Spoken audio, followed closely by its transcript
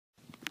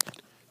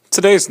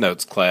Today's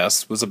notes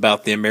class was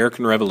about the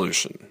American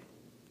Revolution,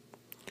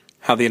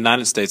 how the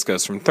United States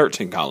goes from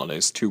 13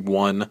 colonies to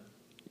one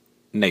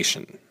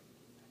nation.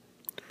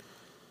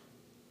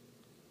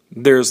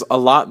 There's a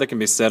lot that can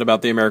be said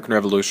about the American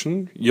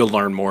Revolution. You'll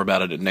learn more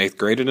about it in 8th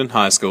grade and in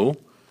high school.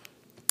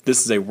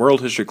 This is a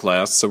world history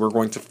class, so we're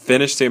going to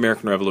finish the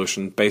American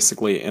Revolution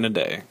basically in a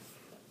day.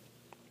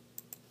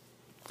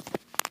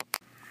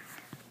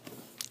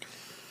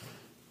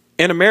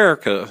 In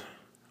America,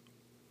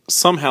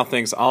 somehow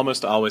things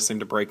almost always seem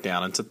to break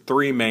down into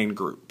three main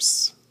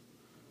groups.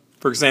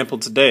 For example,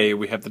 today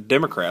we have the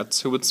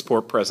Democrats who would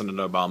support President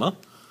Obama.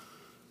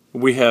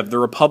 We have the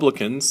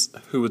Republicans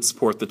who would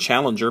support the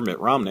challenger, Mitt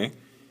Romney.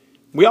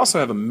 We also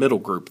have a middle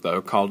group, though,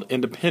 called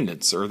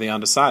independents, or the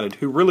undecided,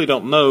 who really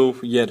don't know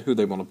yet who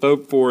they want to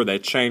vote for. They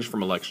change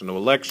from election to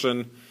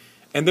election,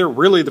 and they're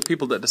really the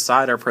people that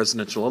decide our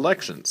presidential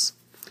elections.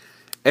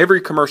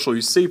 Every commercial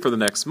you see for the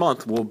next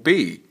month will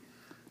be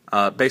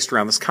based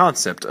around this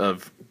concept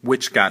of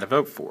which guy to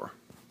vote for,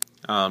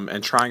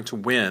 and trying to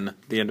win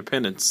the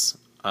independents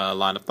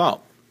line of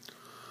thought.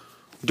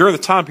 During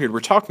the time period we're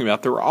talking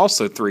about, there were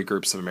also three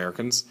groups of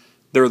Americans.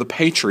 There were the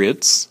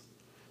patriots.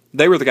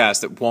 They were the guys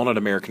that wanted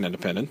American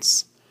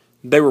independence.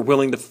 They were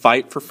willing to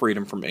fight for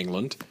freedom from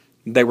England.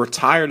 They were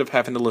tired of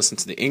having to listen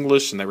to the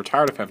English, and they were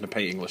tired of having to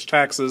pay English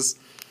taxes,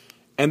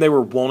 and they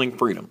were wanting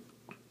freedom.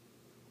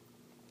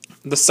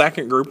 The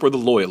second group were the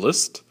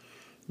loyalists.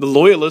 The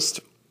loyalists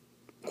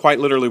quite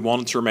literally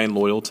wanted to remain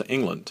loyal to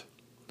England.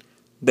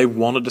 They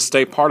wanted to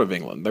stay part of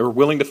England. They were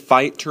willing to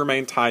fight to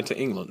remain tied to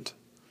England.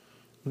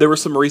 There were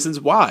some reasons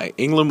why.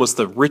 England was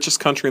the richest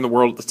country in the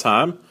world at the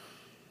time.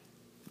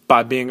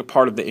 By being a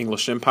part of the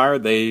English Empire,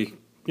 the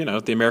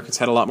Americans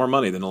had a lot more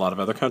money than a lot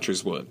of other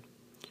countries would.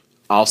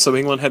 Also,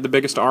 England had the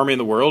biggest army in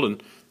the world,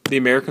 and the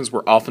Americans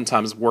were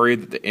oftentimes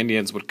worried that the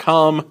Indians would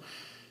come.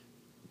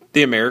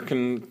 The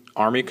American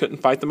army couldn't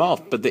fight them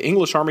off, but the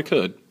English army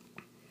could.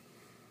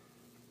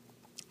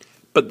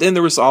 But then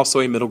there was also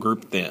a middle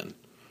group then.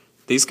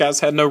 These guys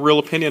had no real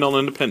opinion on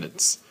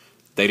independence.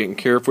 They didn't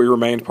care if we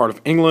remained part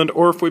of England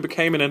or if we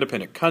became an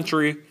independent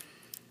country.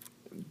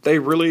 They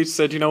really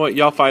said, you know what,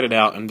 y'all fight it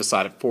out, and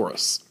decided for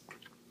us.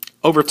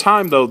 Over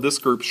time, though, this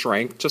group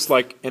shrank, just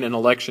like in an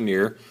election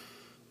year,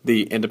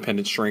 the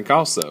independents shrank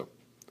also.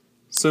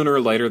 Sooner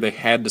or later, they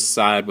had to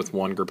side with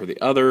one group or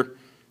the other.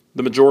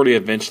 The majority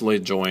eventually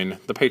joined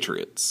the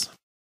Patriots.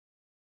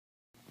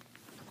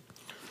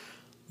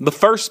 The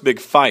first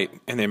big fight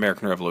in the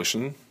American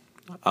Revolution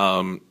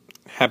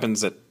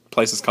happens at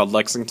places called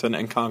Lexington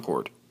and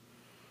Concord.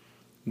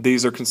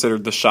 These are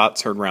considered the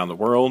shots heard around the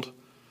world,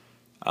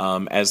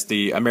 as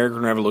the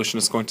American Revolution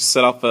is going to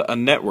set off a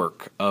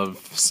network of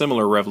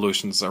similar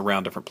revolutions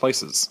around different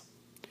places.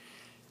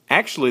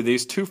 Actually,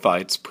 these two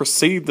fights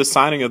precede the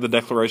signing of the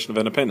Declaration of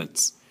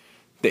Independence.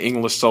 The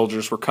English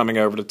soldiers were coming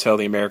over to tell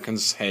the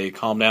Americans, hey,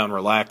 calm down,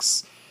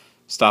 relax,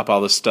 stop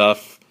all this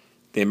stuff.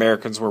 The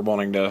Americans were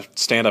wanting to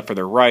stand up for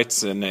their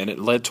rights, and it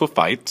led to a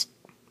fight.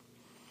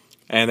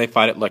 And they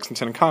fight at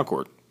Lexington and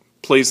Concord.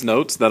 Please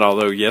note that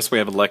although, yes, we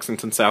have a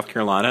Lexington, South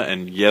Carolina,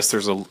 and yes,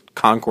 there's a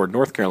Concord,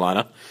 North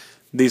Carolina,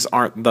 these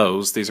aren't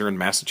those. These are in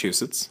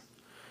Massachusetts.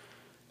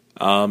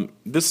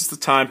 This is the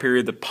time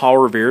period that Paul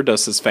Revere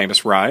does his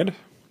famous ride,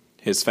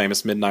 his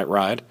famous midnight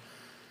ride,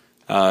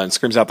 and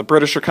screams out, the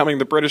British are coming,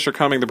 the British are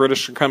coming, the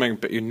British are coming,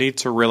 but you need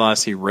to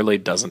realize he really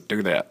doesn't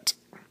do that.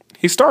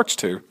 He starts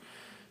to.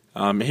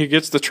 He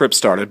gets the trip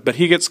started, but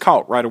he gets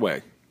caught right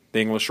away.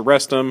 The English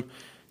arrest him,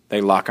 they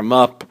lock him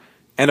up,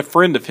 and a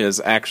friend of his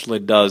actually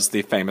does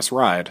the famous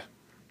ride.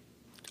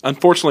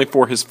 Unfortunately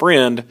for his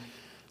friend,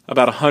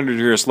 about 100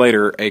 years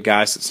later, a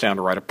guy sits down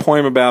to write a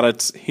poem about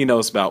it. He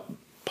knows about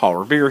Paul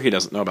Revere. He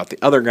doesn't know about the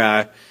other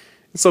guy.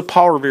 And so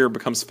Paul Revere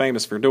becomes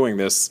famous for doing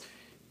this,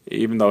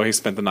 even though he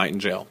spent the night in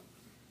jail.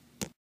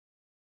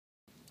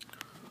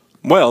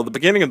 Well, the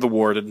beginning of the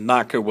war did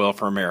not go well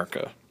for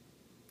America.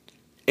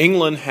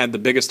 England had the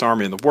biggest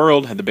army in the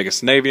world, had the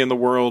biggest navy in the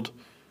world.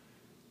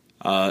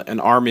 An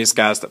army is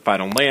guys that fight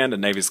on land,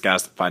 and navy is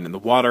guys that fight in the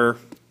water,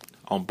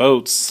 on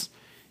boats.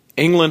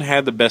 England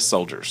had the best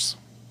soldiers.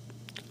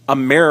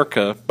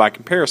 America, by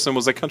comparison,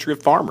 was a country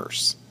of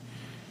farmers.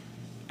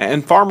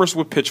 And farmers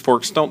with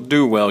pitchforks don't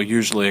do well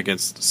usually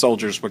against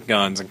soldiers with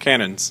guns and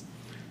cannons.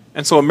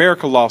 And so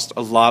America lost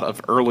a lot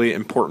of early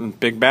important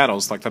big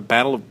battles, like the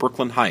Battle of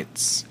Brooklyn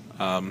Heights.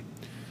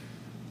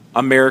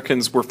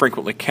 Americans were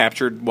frequently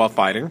captured while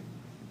fighting.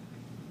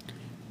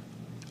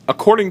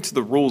 According to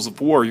the rules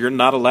of war, you're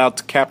not allowed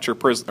to capture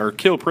or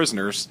kill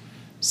prisoners.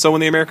 So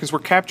when the Americans were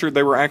captured,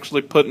 they were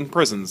actually put in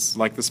prisons,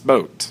 like this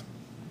boat.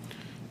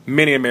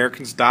 Many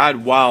Americans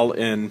died while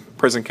in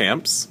prison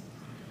camps.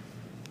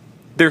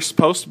 They're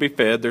supposed to be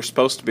fed. They're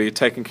supposed to be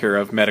taken care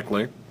of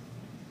medically.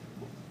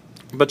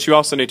 But you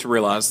also need to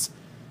realize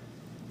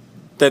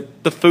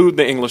that the food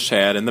the English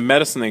had and the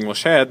medicine the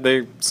English had,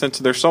 they sent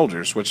to their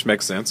soldiers, which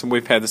makes sense. And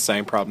we've had the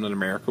same problem in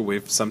America.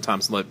 We've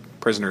sometimes let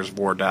prisoners of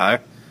war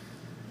die.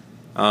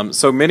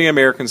 So many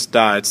Americans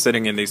died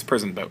sitting in these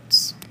prison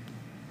boats.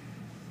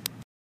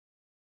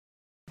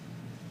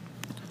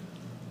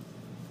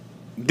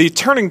 The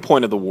turning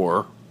point of the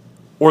war,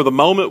 or the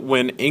moment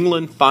when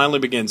England finally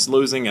begins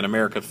losing and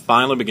America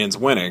finally begins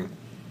winning,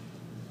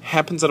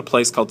 happens at a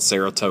place called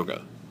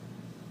Saratoga.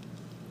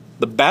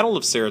 The Battle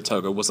of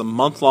Saratoga was a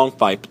month-long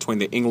fight between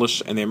the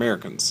English and the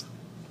Americans.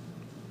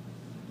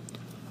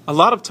 A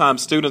lot of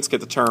times students get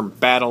the term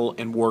battle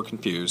and war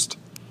confused.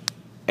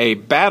 A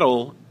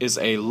battle is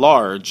a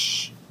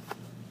large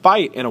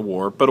fight in a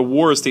war, but a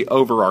war is the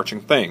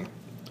overarching thing.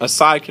 A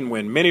side can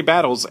win many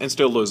battles and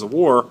still lose a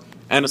war,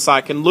 and a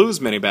side can lose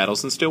many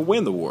battles and still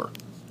win the war.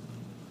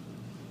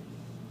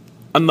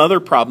 Another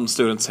problem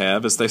students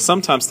have is they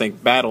sometimes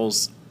think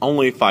battles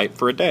only fight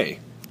for a day.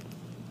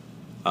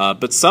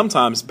 But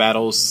sometimes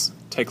battles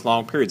take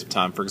long periods of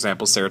time. For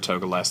example,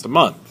 Saratoga lasts a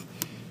month.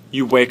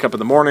 You wake up in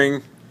the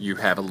morning, you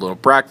have a little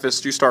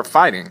breakfast, you start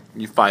fighting.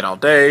 You fight all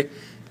day,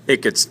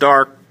 it gets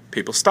dark,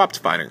 people stopped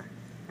fighting.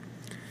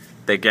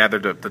 They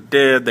gathered up the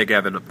dead, they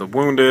gathered up the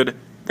wounded,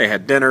 they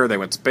had dinner, they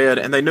went to bed,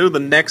 and they knew the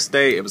next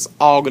day it was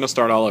all going to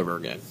start all over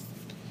again.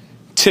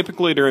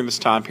 Typically during this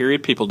time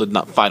period, people did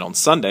not fight on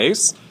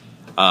Sundays.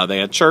 They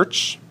had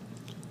church,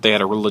 they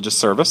had a religious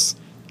service.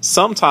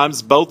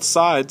 Sometimes both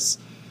sides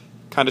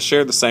kind of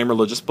shared the same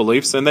religious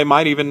beliefs, and they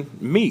might even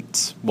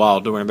meet while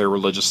doing their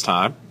religious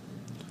time,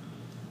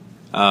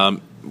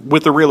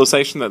 with the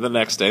realization that the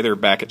next day they're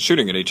back at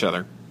shooting at each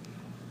other.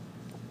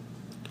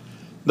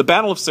 The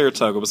Battle of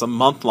Saratoga was a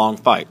month-long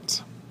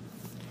fight.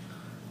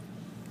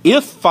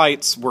 If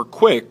fights were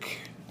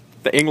quick,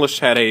 the English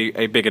had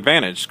a big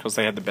advantage because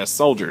they had the best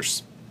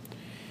soldiers.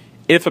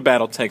 If a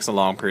battle takes a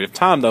long period of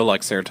time, though,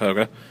 like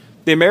Saratoga,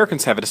 the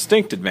Americans have a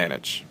distinct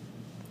advantage.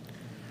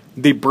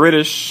 The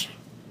British,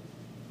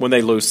 when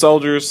they lose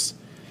soldiers,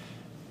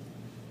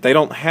 they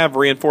don't have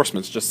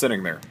reinforcements just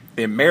sitting there.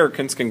 The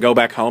Americans can go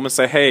back home and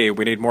say, hey,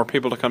 we need more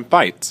people to come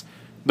fight.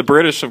 The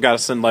British have got to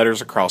send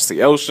letters across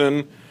the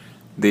ocean.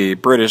 The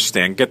British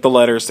then get the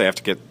letters. They have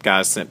to get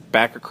guys sent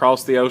back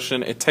across the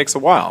ocean. It takes a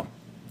while.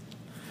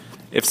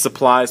 If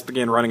supplies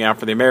begin running out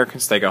for the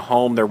Americans, they go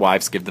home. Their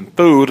wives give them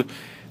food.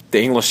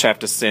 The English have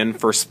to send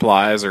for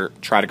supplies or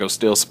try to go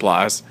steal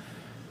supplies.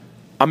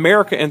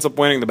 America ends up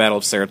winning the Battle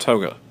of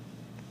Saratoga.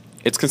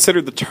 It's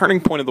considered the turning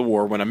point of the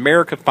war when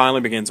America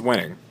finally begins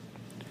winning.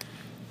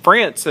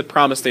 France had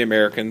promised the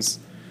Americans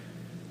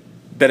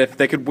that if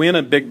they could win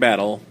a big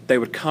battle, they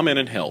would come in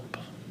and help.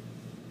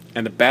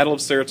 And the Battle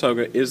of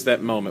Saratoga is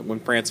that moment when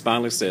France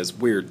finally says,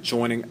 we're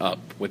joining up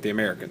with the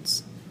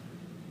Americans.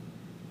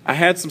 I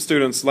had some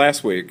students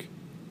last week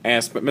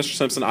ask, but Mr.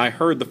 Simpson, I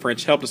heard the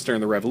French helped us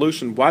during the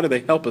Revolution. Why do they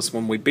help us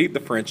when we beat the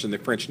French in the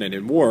French and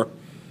Indian War?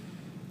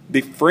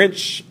 The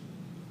French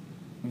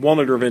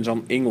wanted revenge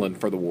on England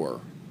for the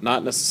war,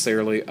 not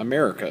necessarily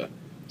America.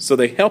 So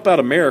they help out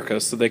America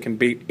so they can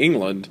beat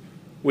England,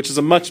 which is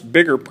a much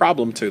bigger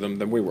problem to them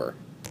than we were.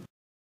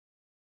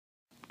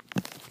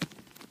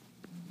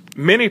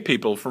 Many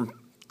people from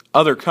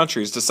other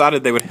countries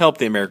decided they would help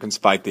the Americans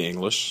fight the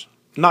English,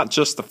 not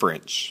just the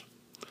French.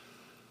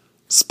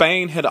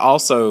 Spain had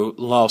also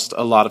lost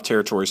a lot of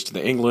territories to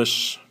the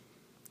English,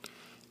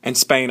 and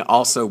Spain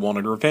also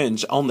wanted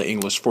revenge on the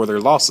English for their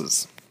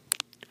losses.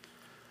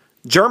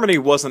 Germany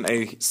wasn't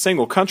a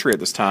single country at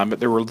this time,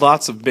 but there were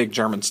lots of big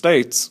German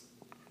states.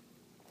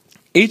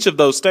 Each of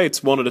those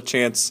states wanted a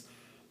chance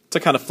to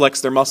kind of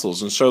flex their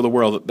muscles and show the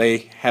world that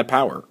they had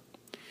power.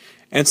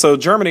 And so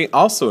Germany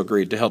also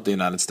agreed to help the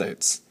United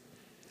States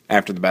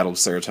after the Battle of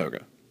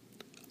Saratoga.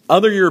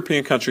 Other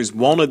European countries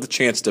wanted the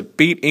chance to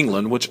beat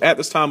England, which at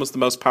this time was the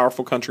most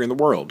powerful country in the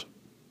world.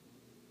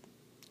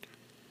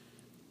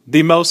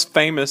 The most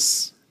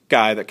famous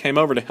guy that came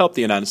over to help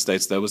the United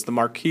States, though, was the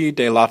Marquis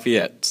de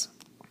Lafayette.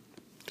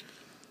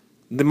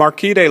 The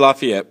Marquis de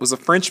Lafayette was a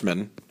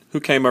Frenchman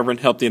who came over and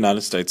helped the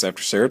United States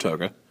after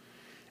Saratoga,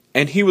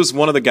 and he was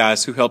one of the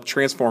guys who helped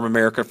transform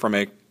America from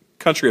a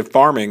country of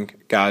farming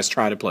guys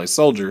trying to play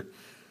soldier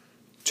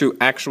to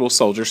actual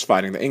soldiers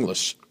fighting the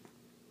English.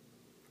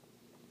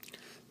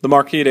 The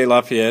Marquis de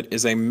Lafayette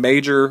is a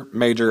major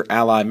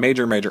ally,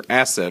 major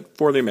asset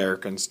for the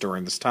Americans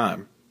during this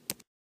time.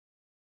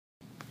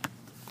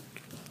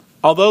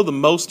 Although the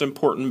most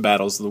important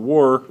battles of the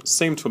war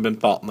seem to have been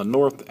fought in the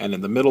north and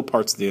in the middle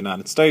parts of the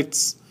United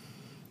States,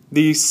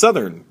 the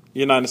southern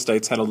United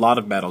States had a lot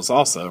of battles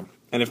also,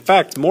 and in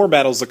fact more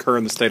battles occur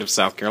in the state of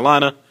South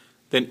Carolina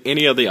than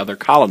any of the other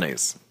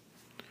colonies.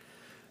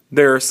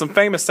 There are some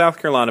famous South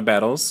Carolina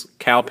battles.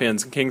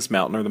 Cowpens and Kings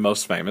Mountain are the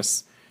most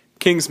famous.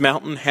 Kings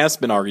Mountain has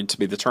been argued to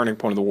be the turning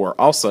point of the war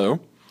also,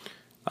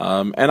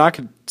 and I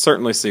could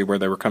certainly see where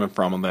they were coming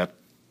from on that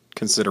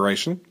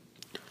consideration.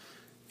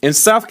 In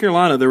South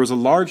Carolina, there was a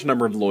large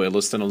number of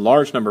loyalists and a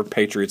large number of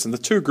patriots, and the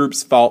two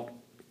groups fought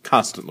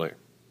constantly,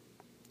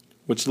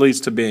 which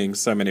leads to being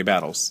so many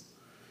battles.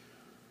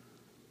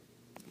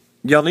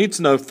 Y'all need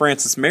to know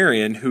Francis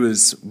Marion, who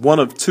is one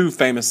of two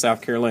famous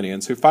South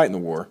Carolinians who fight in the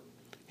war.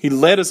 He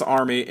led his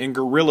army in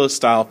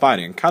guerrilla-style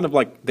fighting, kind of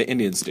like the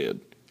Indians did,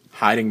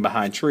 hiding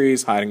behind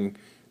trees, hiding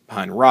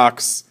behind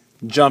rocks,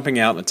 jumping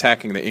out and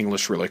attacking the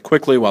English really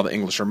quickly while the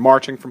English are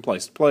marching from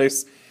place to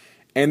place.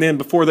 And then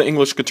before the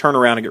English could turn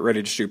around and get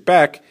ready to shoot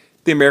back,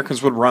 the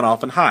Americans would run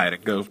off and hide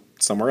and go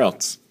somewhere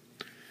else.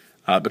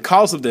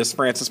 Because of this,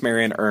 Francis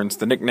Marion earns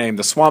the nickname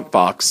the Swamp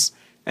Fox,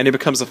 and he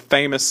becomes a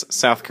famous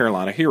South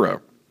Carolina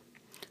hero.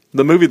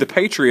 The movie The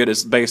Patriot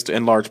is based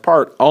in large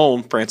part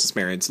on Francis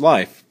Marion's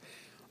life,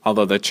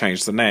 although they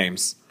changed the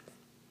names.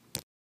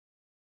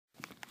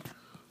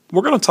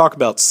 We're going to talk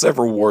about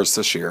several wars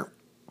this year.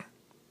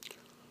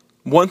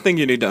 One thing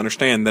you need to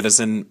understand that is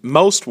in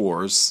most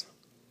wars,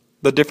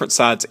 the different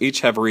sides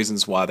each have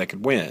reasons why they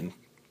could win,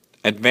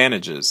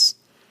 advantages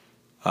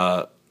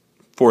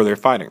for their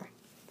fighting.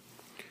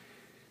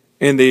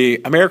 In the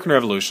American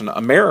Revolution,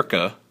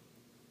 America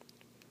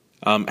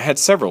had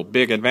several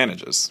big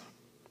advantages.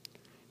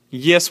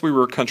 Yes, we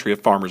were a country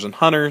of farmers and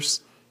hunters,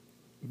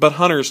 but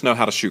hunters know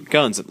how to shoot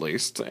guns at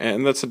least,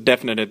 and that's a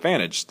definite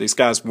advantage. These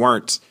guys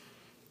weren't,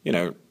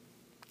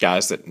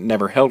 guys that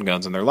never held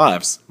guns in their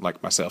lives,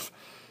 like myself,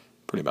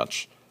 pretty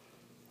much.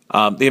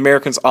 The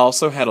Americans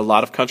also had a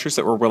lot of countries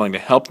that were willing to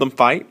help them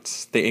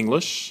fight. The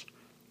English,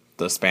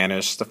 the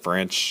Spanish, the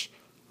French,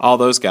 all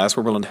those guys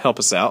were willing to help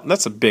us out, and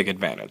that's a big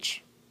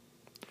advantage.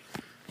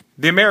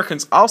 The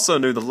Americans also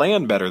knew the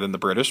land better than the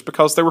British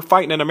because they were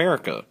fighting in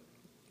America.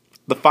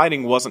 The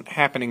fighting wasn't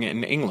happening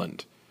in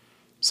England.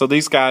 So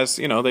these guys,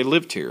 they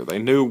lived here. They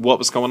knew what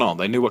was going on.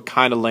 They knew what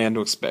kind of land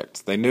to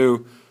expect. They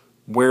knew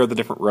where the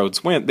different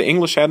roads went. The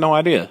English had no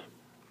idea.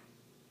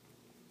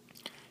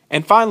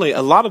 And finally,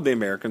 a lot of the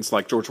Americans,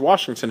 like George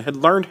Washington, had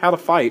learned how to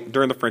fight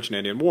during the French and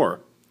Indian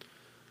War.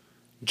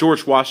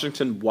 George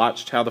Washington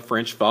watched how the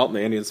French fought and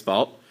the Indians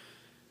fought,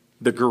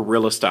 the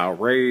guerrilla-style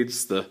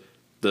raids,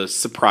 the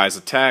surprise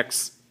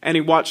attacks, and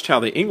he watched how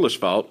the English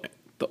fought,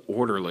 the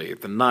orderly,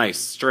 the nice,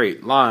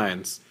 straight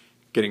lines,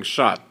 getting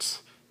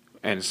shot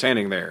and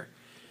standing there.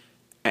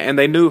 And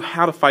they knew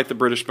how to fight the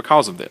British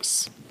because of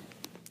this.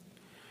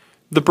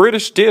 The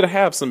British did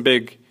have some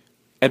big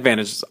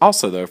advantages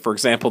also, though. For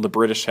example, the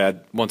British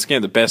had, once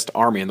again, the best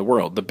army in the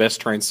world, the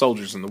best trained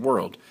soldiers in the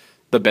world,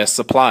 the best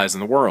supplies in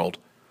the world.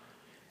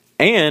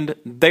 And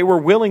they were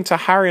willing to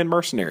hire in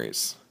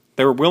mercenaries.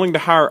 They were willing to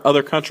hire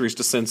other countries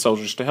to send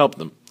soldiers to help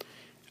them.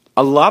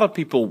 A lot of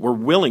people were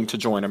willing to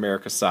join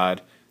America's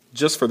side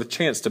just for the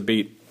chance to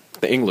beat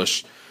the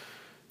English.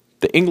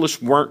 The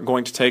English weren't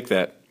going to take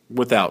that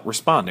without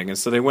responding, and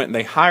so they went and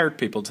they hired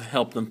people to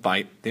help them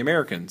fight the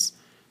Americans.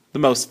 The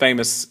most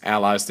famous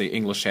allies the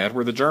English had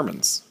were the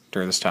Germans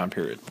during this time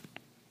period.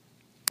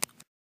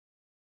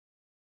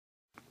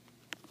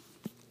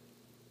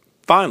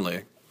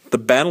 Finally, the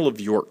Battle of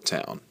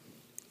Yorktown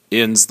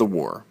ends the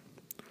war.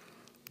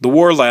 The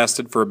war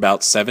lasted for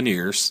about 7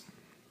 years,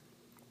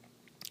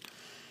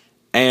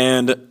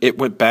 and it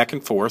went back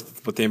and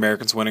forth with the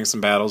Americans winning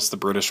some battles, the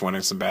British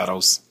winning some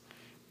battles.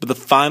 But the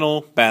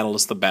final battle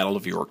is the Battle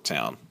of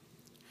Yorktown.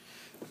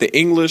 The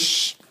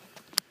English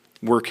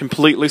were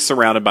completely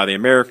surrounded by the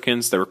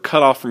Americans. They were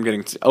cut off from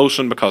getting to the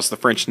ocean because the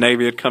French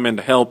Navy had come in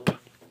to help.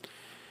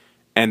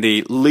 And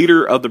the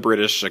leader of the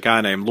British, a guy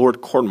named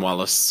Lord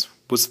Cornwallis,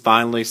 was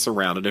finally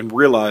surrounded and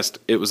realized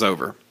it was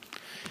over.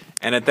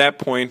 And at that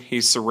point, he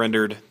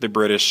surrendered the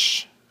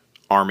British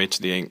army to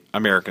the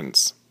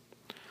Americans.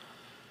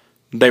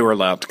 They were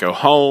allowed to go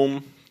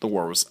home, the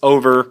war was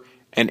over,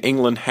 and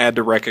England had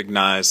to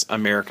recognize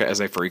America as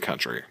a free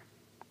country.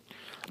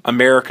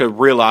 America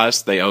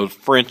realized they owed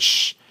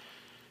French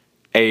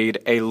aid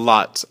a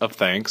lot of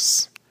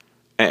thanks,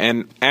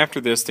 and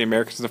after this, the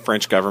Americans and the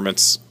French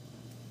governments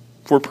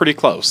were pretty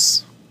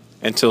close,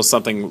 until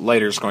something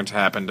later is going to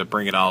happen to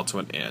bring it all to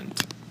an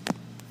end.